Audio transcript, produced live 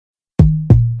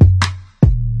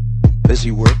Busy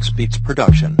Works Beats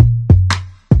production.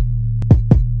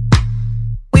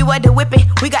 We were the whipping,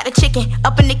 we got the chicken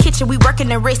up in the kitchen, we working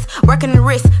the wrist,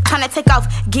 trying to take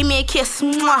off, give me a kiss.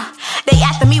 Mwah. They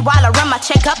after me while I run my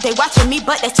checkup, they watching me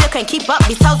but they still can't keep up.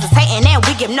 These hoes is hating and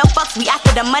we give no fucks. We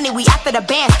after the money, we after the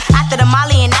bands, after the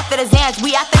Molly and after the Zans.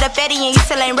 We after the Fetty and you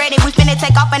still ain't ready. We finna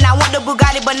take off and I want the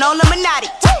Bugatti but no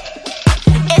Illuminati.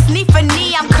 It's Neefah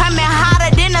Nee, I'm coming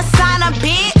hotter than a sauna,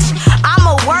 bitch.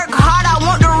 I'ma work hard, I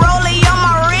want the rollie on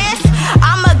my wrist.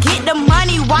 I'ma get the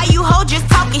money while you hold just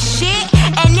talking shit.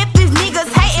 And if these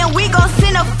niggas hating, we gon'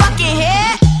 send a fucking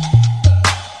hit.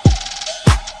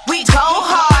 We go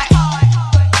hard.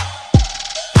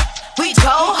 We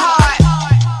go hard.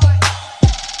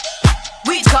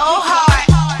 We go hard.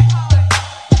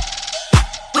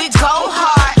 We go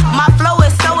hard. My flow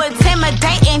is so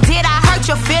intimidating. Did I hurt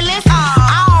your feelings?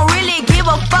 I don't really give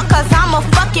a fuck cause I'm a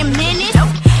fucking menace.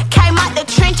 Came out the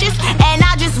trenches and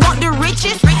I just want the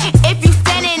riches. If you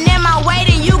standing in my way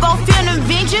then you gon' feel them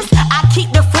vengeance. I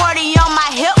keep the 40 on my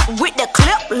hip with the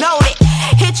clip loaded.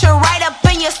 Hit you right up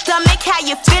in your stomach, how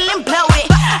you feeling bloated.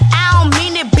 I don't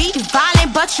mean to be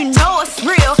violent but you know it's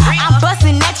real. I'm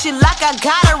busting at you like I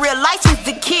got a real license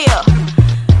to kill.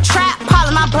 Trap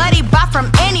calling my buddy, buy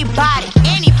from anybody.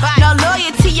 No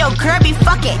loyalty, your girl be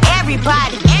fucking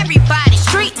everybody.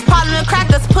 Streets calling the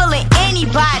crackers, pulling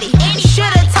anybody.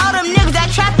 Should've told them niggas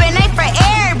that trapping ain't for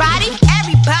everybody.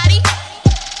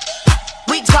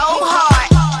 We go hard.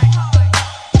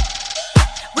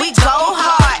 We go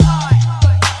hard.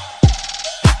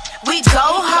 We go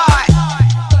hard.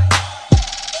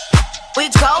 We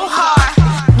go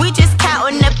hard. We just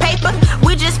counting the paper.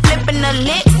 We just flipping the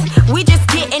licks. We just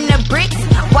getting the bricks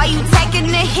while you taking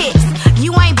the hits.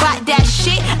 You ain't bought that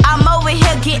shit. I'm over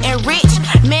here getting rich.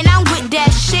 Man, I'm with that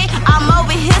shit. I'm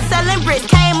over here selling bricks.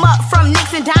 Came up from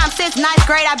nicks and dimes since 9th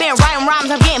grade. I've been writing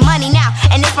rhymes. I'm getting money now.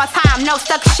 And it's my time. No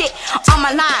stuck shit on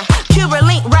my line. Cuban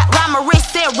link wrap round my wrist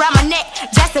and round my neck.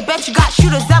 Just to bet you got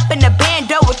shooters up in the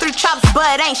bando with 3 chops,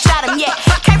 but ain't shot them yet.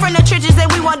 Came from the churches and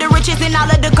we want the riches and all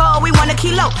of the gold. We want a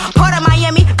kilo. Port of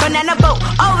Miami, banana boat.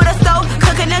 Over the stove,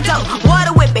 cooking the dough.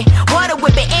 Water whipping.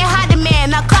 And hot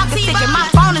demand. The clock is ticking. My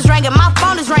phone is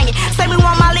ringing. Say we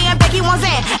want Molly and Becky wants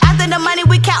in. After the money,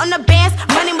 we counting the bands.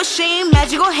 Money machine,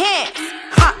 magical hands.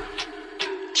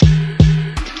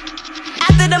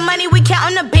 After the money, we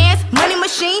counting the bands. Money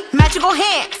machine, magical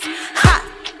hands.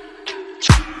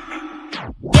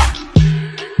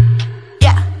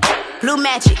 Yeah. Blue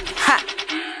magic.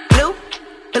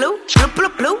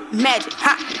 Blue magic.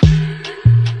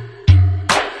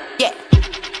 Yeah.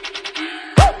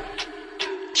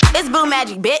 It's blue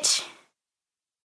magic, bitch.